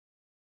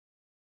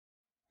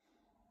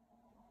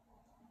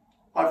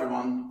Hi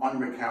everyone, I'm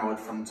Rick Howard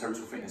from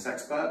Total Fitness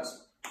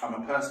Experts. I'm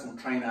a personal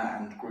trainer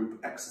and group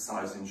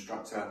exercise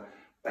instructor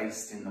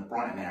based in the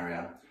Brighton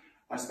area.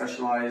 I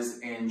specialise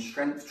in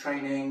strength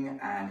training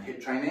and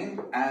HIIT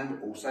training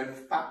and also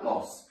fat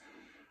loss.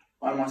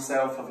 I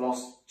myself have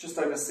lost just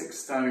over 6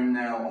 stone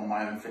now on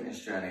my own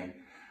fitness journey.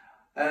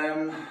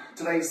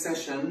 Today's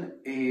session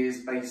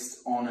is based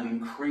on an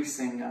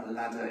increasing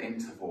ladder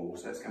interval,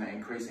 so it's going to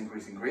increase.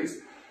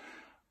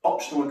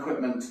 Optional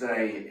equipment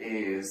today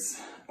is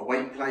a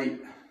weight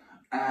plate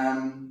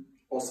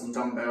or some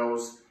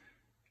dumbbells,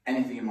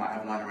 anything you might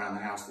have lying around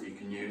the house that you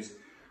can use.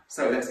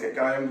 So let's get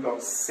going. We've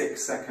got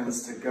 6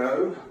 seconds to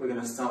go. We're going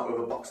to start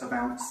with a boxer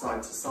bounce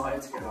side to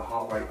side to get our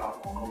heart rate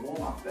up on the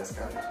warm up. Let's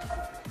go.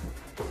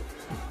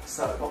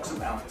 So boxer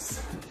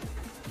bounce,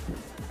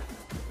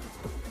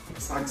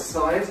 side to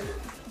side,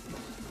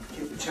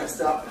 keep the chest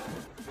up,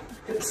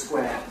 hit the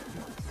square,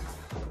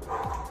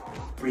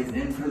 breathing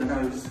in through the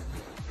nose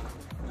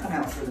and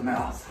out through the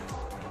mouth.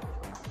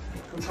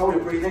 Control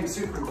your breathing,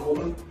 super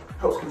important,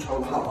 helps control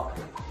the heart.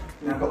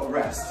 Now got a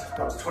rest.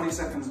 That was 20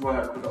 seconds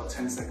work, we've got a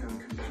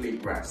 10-second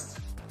complete rest.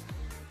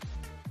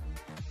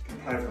 You can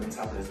play with the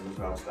metabolism as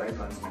well today,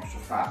 burn some extra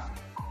fat.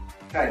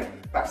 Okay,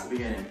 back to the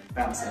beginning,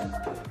 bouncing.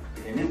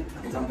 Beginning,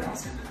 and done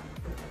bouncing.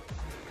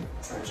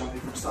 So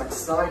jumping from side to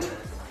side.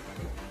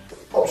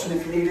 Option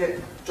if you need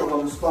it, jog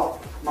on the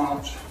spot,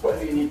 march,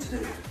 whatever you need to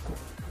do.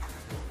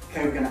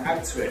 Okay, we're going to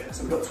add to it.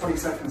 So we've got 20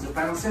 seconds of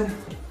bouncing,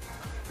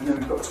 and then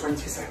we've got 20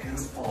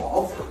 seconds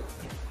of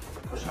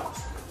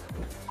push-ups.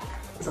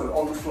 So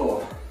on the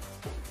floor,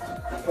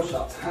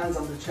 push-ups, hands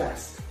under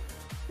chest,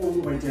 all the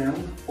way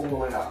down, all the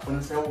way up. When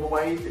I say all the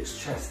way,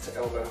 it's chest to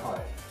elbow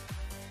height.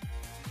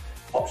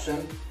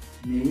 Option,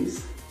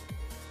 knees.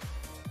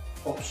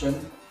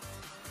 Option,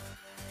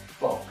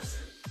 box.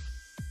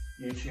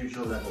 You choose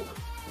your level.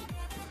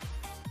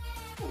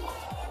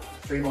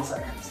 3 more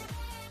seconds.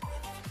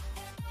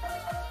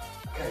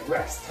 Okay,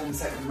 rest,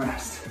 10-second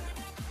rest.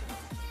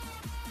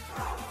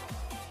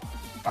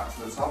 Back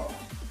to the top.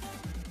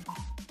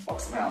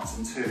 Box the bounce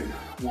in 2,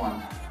 1,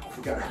 off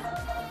we go.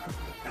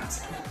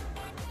 Bouncing.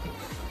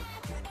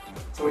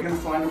 So we're going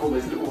to find all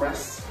those little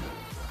rests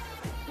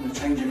and the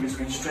changing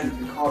between strength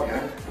and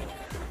cardio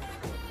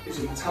is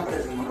your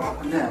metabolism will go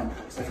up and down.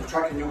 So if you're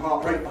tracking your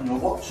heart rate on your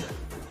watch,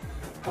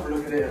 have a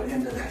look at it at the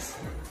end of this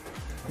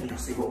and you'll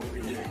see what we'll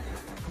be doing.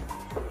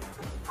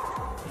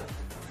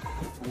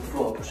 On the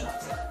floor,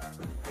 push-ups.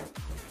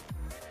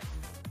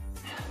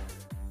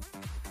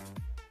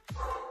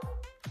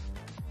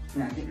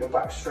 Now keep your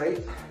back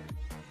straight,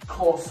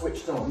 core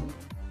switched on,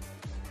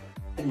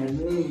 and your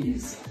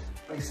knees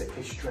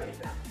basically straight.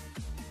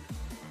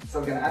 So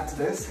we're going to add to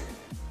this.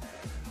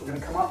 We're going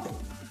to come up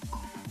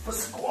for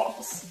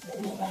squats.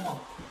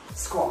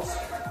 Squats,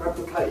 grab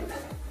the plate,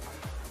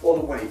 or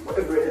the weight,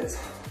 whatever it is.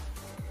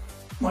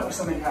 Might be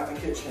something out the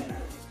kitchen.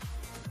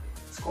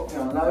 Squat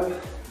down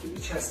low, keep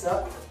your chest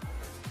up,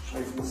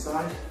 straight from the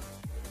side.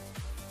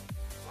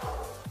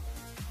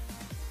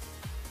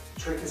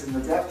 Trick is in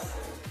the depth.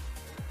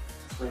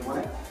 That's where you want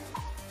it.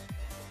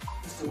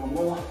 Let's do one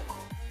more.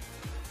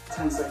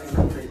 10 seconds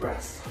complete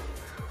rest.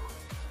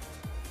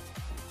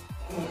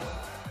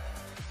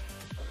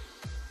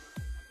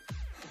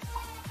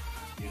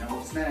 You know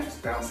what's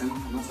next, bouncing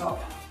from the top,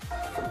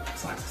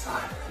 side to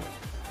side,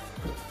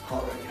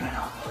 heart rate going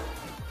up.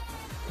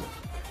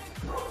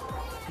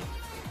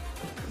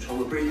 Control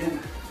the breathing,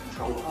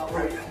 control the heart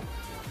rate.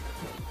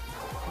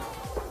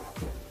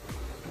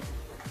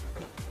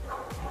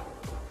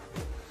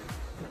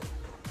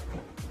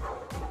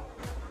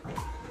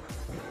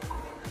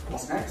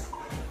 What's next?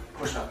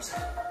 Push-ups.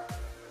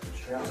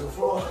 Straight out to the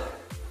floor.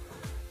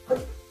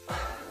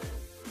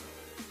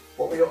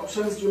 What were your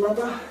options, do you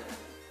remember?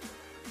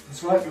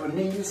 That's right, your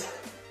knees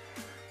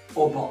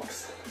or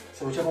box.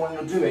 So whichever one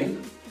you're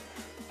doing,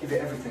 give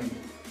it everything.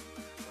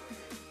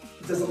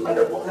 It doesn't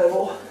matter what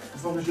level,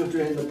 as long as you're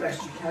doing the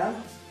best you can.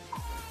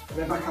 And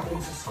then back up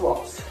into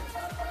squats.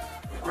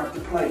 Grab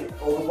the plate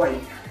or the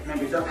weight.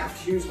 Remember, you don't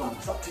have to use one,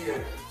 it's up to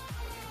you.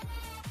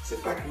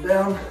 Sit back and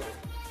down.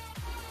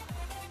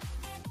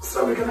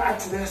 So we're going to add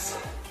to this.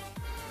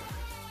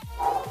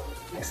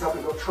 Next up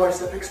we've got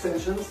tricep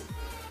extensions.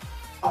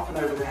 Up and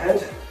over the head.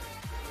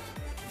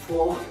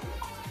 4,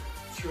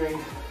 3,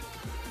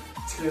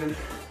 2,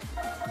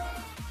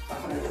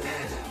 up and over the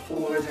head, all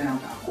the way down,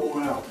 all the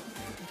way up.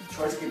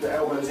 Try to keep the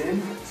elbows in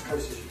as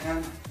close as you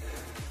can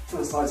to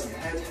the sides of your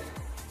head.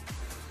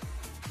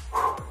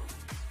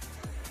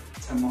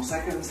 10 more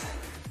seconds.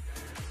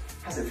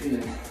 How's it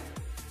feeling?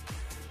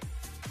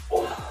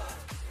 Oh,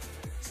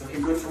 it's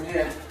looking good from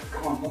here.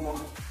 Come on, one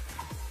more.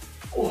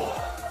 Oh,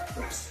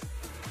 rest.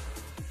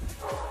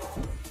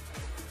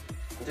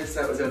 I did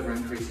say it was ever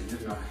increasing,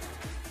 didn't I?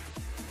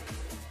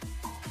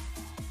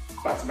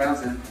 Back to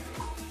bouncing.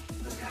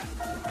 Let's go.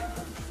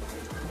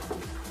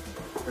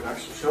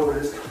 Relax your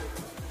shoulders.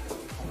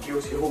 I'm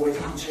guilty of always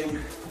hunching.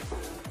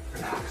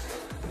 Relax.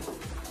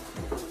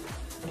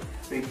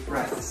 Big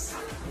breaths.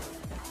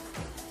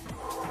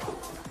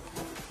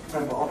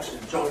 Remember, option,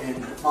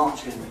 jogging,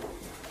 marching.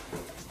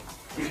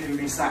 You can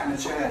be sat in a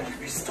chair, you can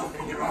be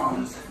stomping your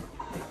arms.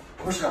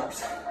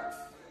 Push-ups.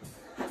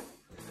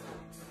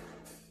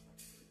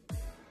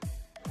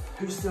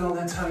 Who's still on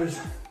their toes?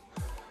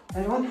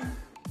 Anyone?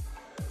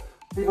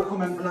 Leave a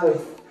comment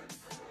below.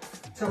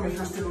 Tell me if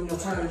you're still on your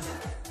toes.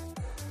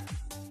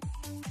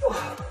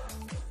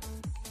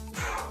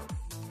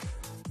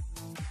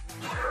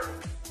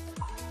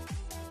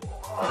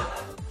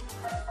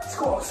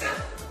 Squats.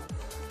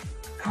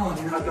 Come on,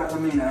 you know better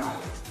than me now.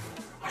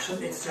 I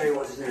shouldn't need to tell you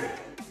what to do.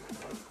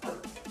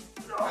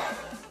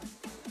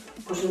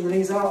 Pushing the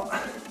knees out.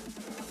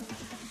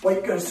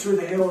 Weight goes through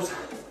the heels.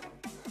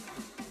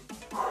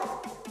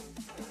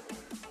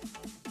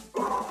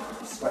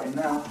 Sweating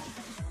now.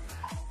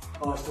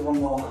 Oh, let's do one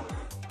more.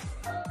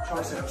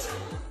 Triceps.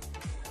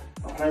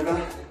 Up and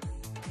over.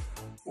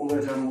 All the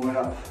way down, all the way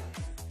up.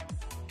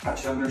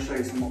 Actually, I'm going to show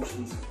you some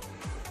options.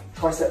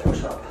 Tricep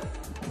push-up.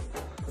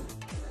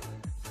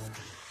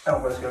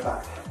 Elbows go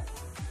back.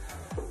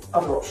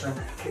 Other option,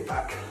 kick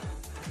back.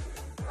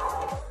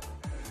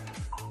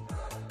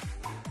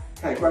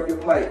 Okay, grab your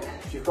plate.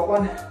 If you've got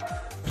one,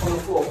 on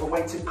the floor for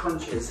weighted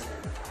crunches.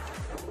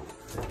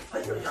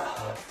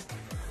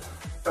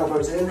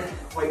 Elbows in,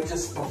 weight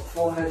just above the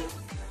forehead.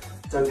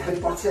 Don't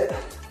headbutt it.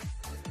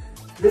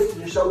 Lifting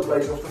your shoulder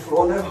blades off the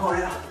floor, no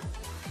higher.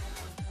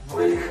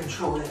 Really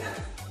control it.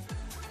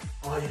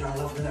 Oh, you're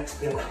gonna love the next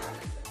bit.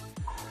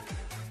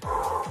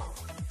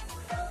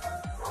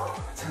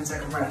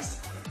 10-second rest.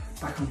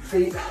 Back on your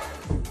feet.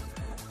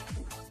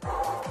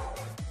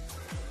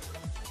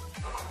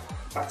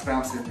 Back to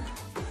bouncing.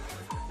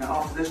 Now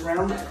after this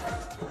round,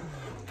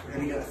 we're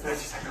going to get a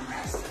 30-second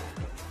rest.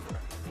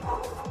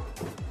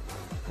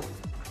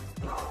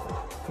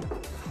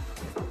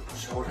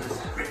 Shoulders,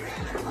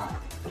 come up.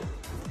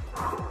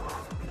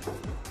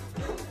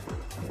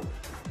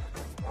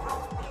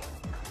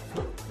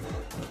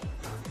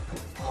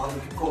 Oh, you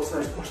can force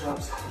those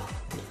push-ups.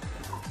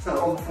 So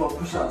on the floor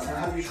push-ups. Now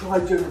have you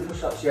tried doing the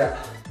push-ups yet?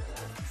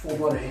 Full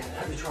body,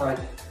 have you tried?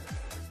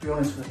 Be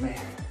honest with me.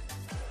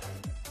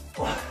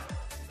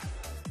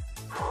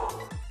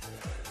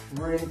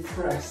 Really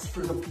press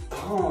through the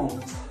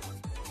palms.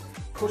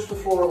 Push the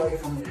floor away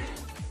from you.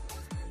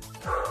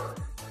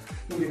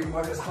 You can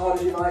work as hard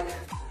as you like.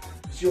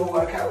 It's your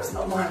workout, it's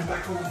not mine.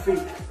 Back on the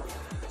feet.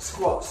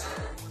 Squats.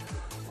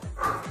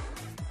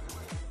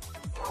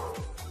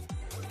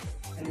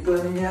 Any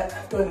burning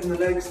yet? Burning the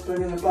legs,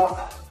 burning the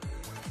butt,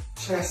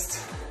 chest.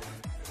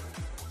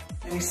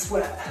 Any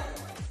sweat?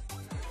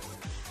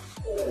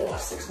 Oh,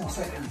 6 more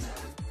seconds.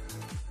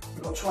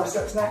 We've got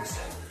triceps next.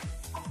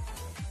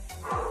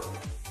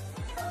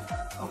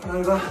 Up and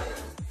over.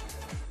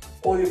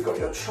 Or you've got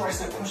your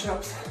tricep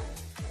push-ups.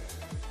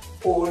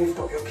 Or you've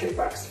got your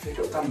kickbacks if you've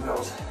got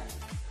dumbbells.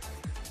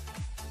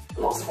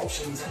 Lots of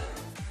options.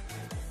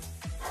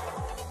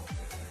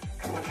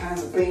 A couple of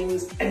cans of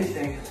beans,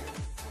 anything.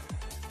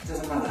 It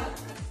doesn't matter.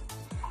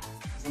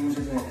 As long as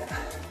you're doing it.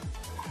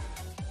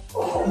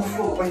 Oh, on the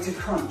floor, weighted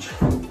crunch.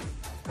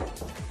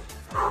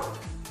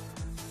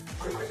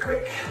 Quick, quick,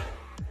 quick.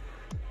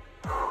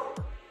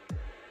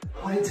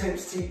 High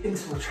intensity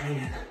interval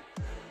training.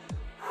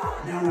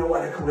 Now I know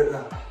why they call it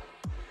that.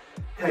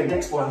 Okay,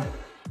 next one.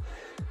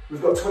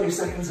 We've got 20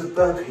 seconds of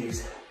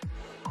burpees.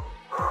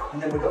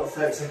 And then we've got a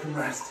 30-second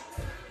rest.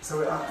 So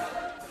we're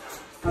up.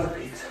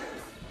 Burpees.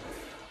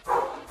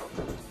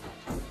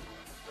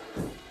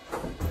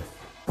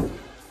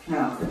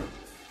 Now, if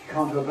you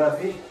can't do a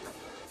burpee,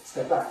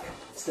 step back,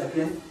 step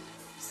in,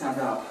 stand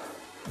up,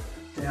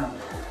 down,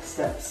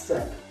 step,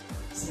 step,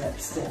 step,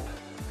 step.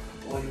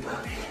 Or you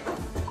burpee.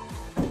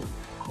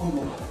 One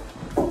more.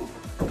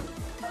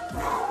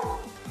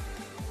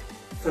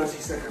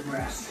 30-second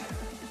rest.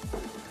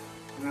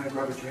 I'm going to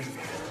grab a drink.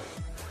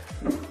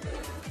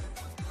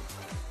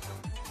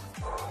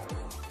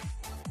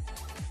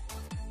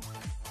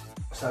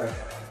 So,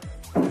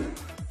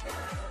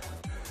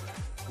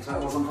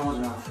 that wasn't hard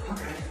enough.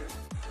 Okay,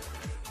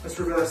 let's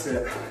reverse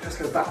it. Let's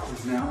go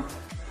backwards now.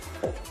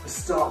 Let's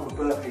start with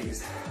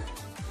burpees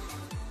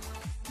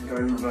and go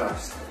in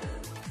reverse.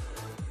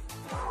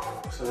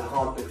 So the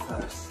hard bit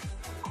first.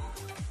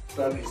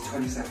 Burpees,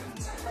 20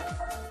 seconds.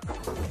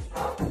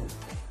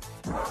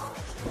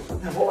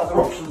 Now what other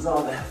options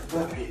are there for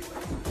burpees?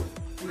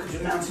 You could do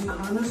mountain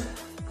climbers,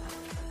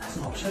 that's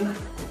an option.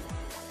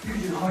 You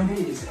could do high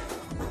knees.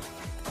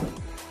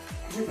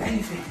 You could do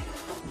anything.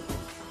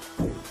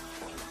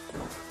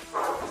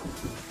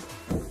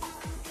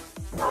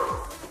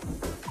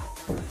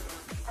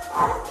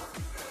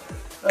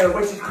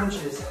 Weighted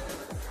crunches.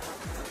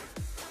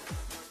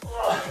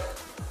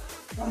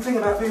 One thing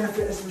about being a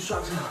fitness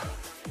instructor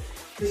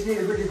is you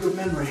need a really good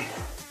memory.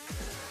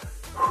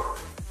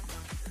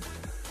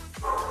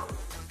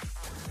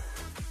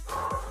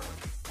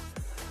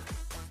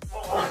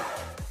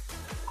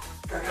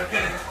 Go.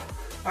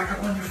 Back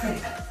up on your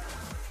feet.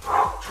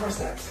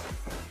 Triceps.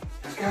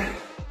 Let's go.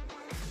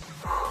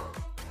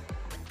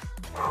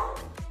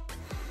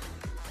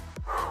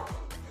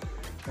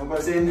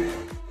 Elbows in.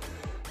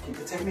 Keep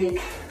the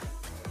technique.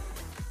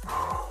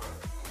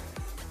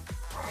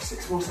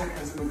 6 more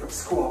seconds and we've got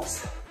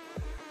squats.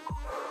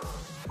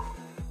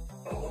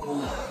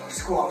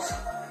 Squats.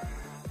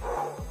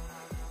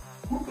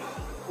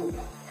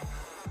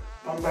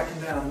 Bum back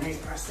and down, knees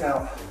pressed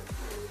out.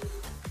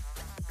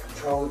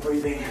 Control the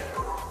breathing.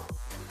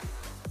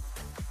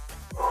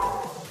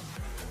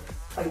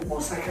 8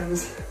 more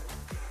seconds.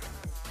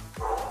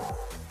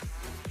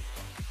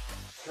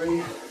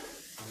 3.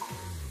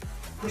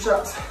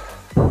 Push-ups.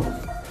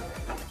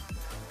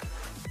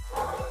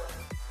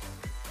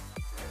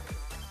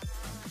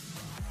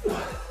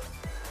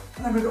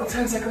 And then we've got a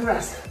 10-second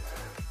rest.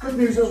 Good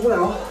news as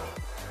well,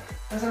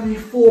 there's only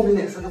 4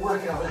 minutes of the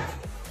workout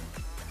left.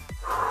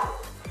 I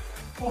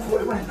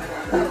thought it went.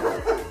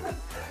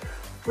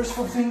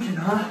 Wishful thinking,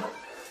 huh?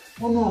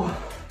 One more.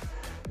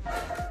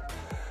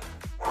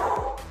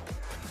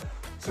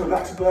 So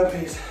back to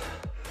burpees.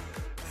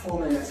 4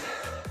 minutes.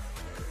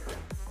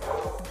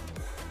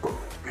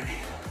 Ready?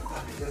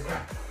 Burpees, let's go.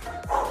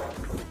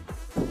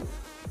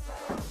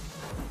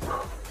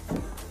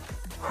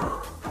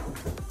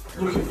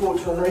 Looking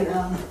forward to a lay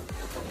down,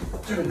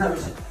 doing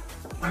those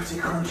mighty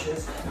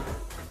crunches.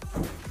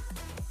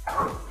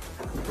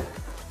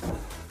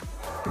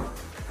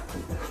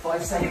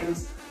 Five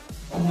seconds.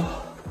 One more.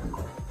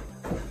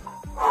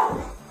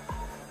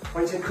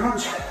 Weighted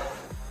crunch.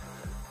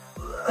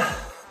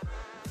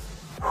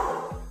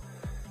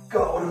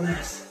 Got one on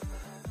this.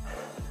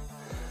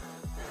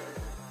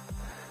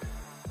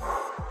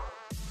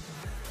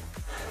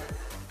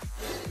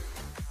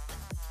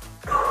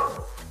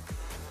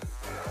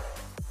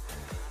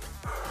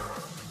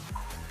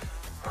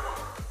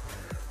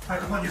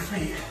 Back up on your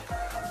feet.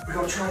 We've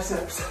got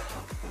triceps.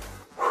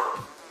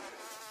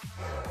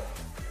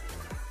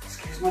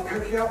 Excuse my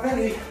poking out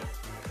belly.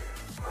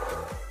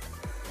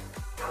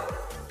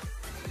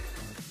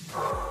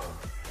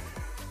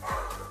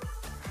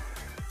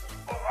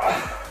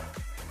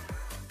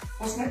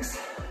 What's next?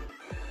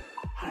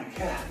 I don't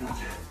care. Not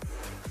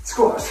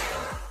squats.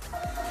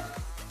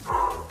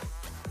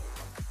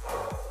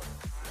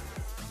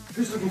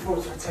 Who's looking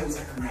forward to a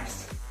 10-second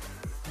rest?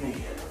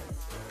 Me.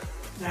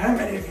 Now, how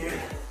many of you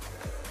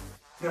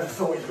never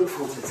thought you'd look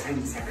forward to a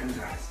 10-second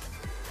rest?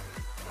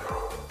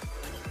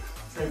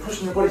 So you're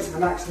pushing your body to the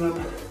maximum,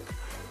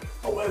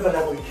 at whatever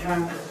level you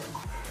can,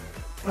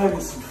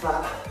 burning some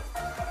fat,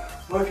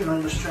 working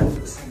on your strength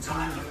at the same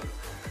time.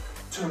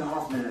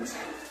 2.5 minutes.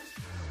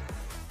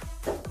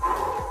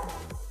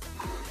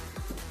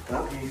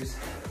 Burpees.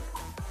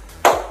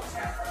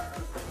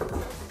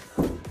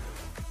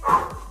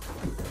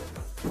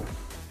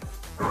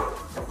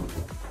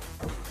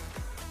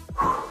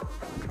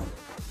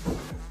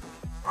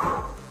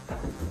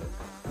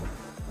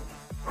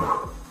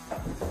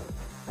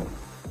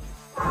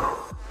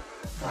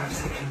 5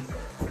 seconds.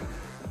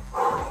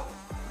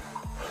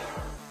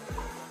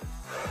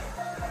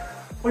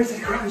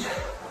 Weighted crunch.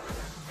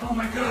 Oh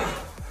my god,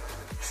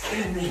 it's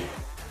killing me.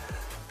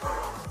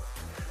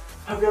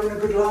 Hope you're having a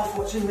good laugh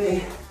watching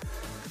me.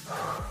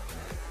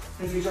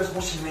 If you're just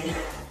watching me,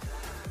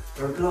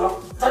 don't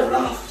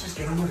laugh, just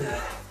get on with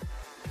it.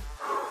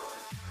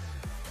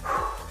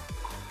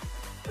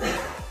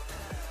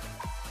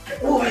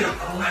 Get all the way up,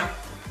 pull out.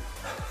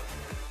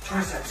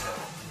 Triceps.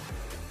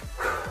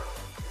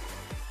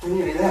 We're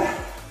nearly there.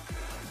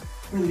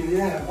 We're nearly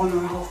there,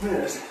 1.5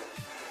 minutes.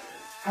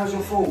 How's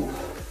your form?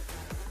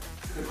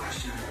 That's a good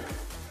question.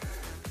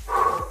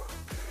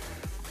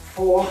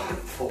 4,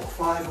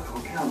 5, I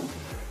can't count.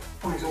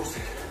 I'm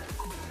exhausted.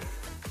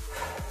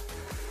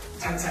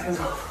 10 seconds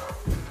off.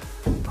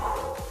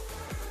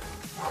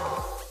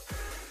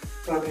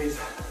 Burpees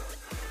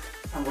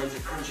and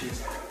weighted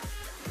crunches.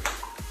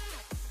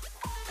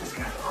 Let's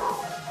go.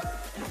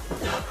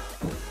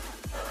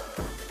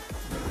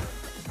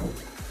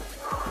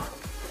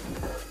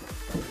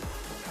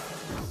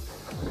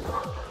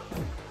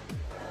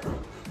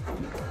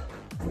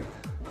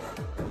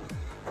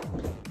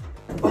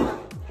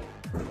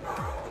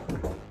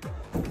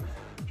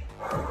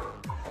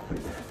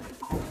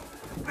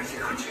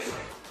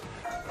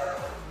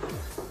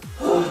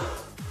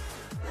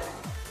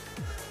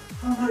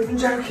 I'm not even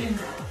joking.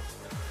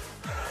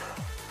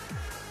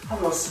 I've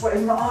got sweat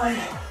in my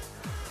eye.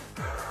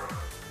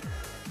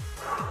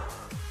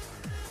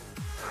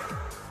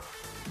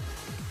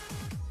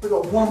 We've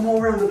got one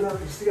more round of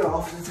burpees to go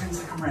after the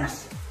 10-second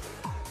rest.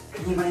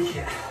 Can you make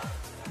it?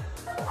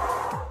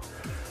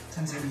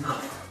 10 seconds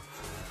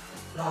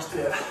off. Last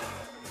bit.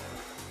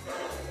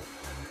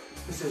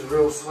 This is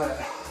real sweat.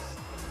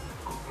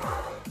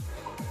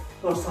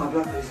 Last time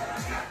burpees.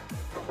 Let's go.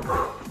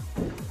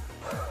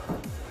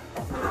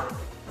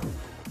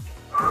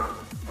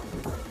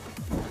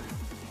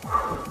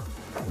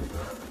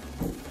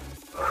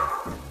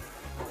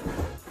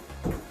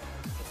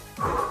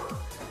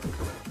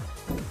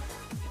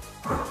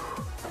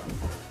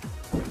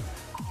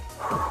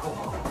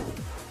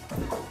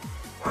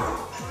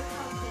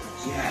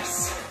 Yes.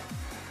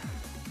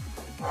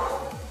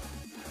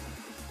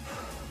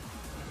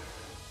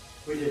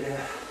 We did it.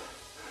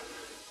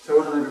 So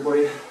well done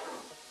everybody.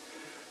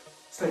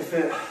 Stay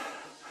fit,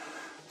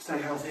 stay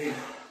healthy.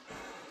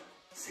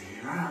 See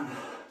you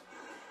around.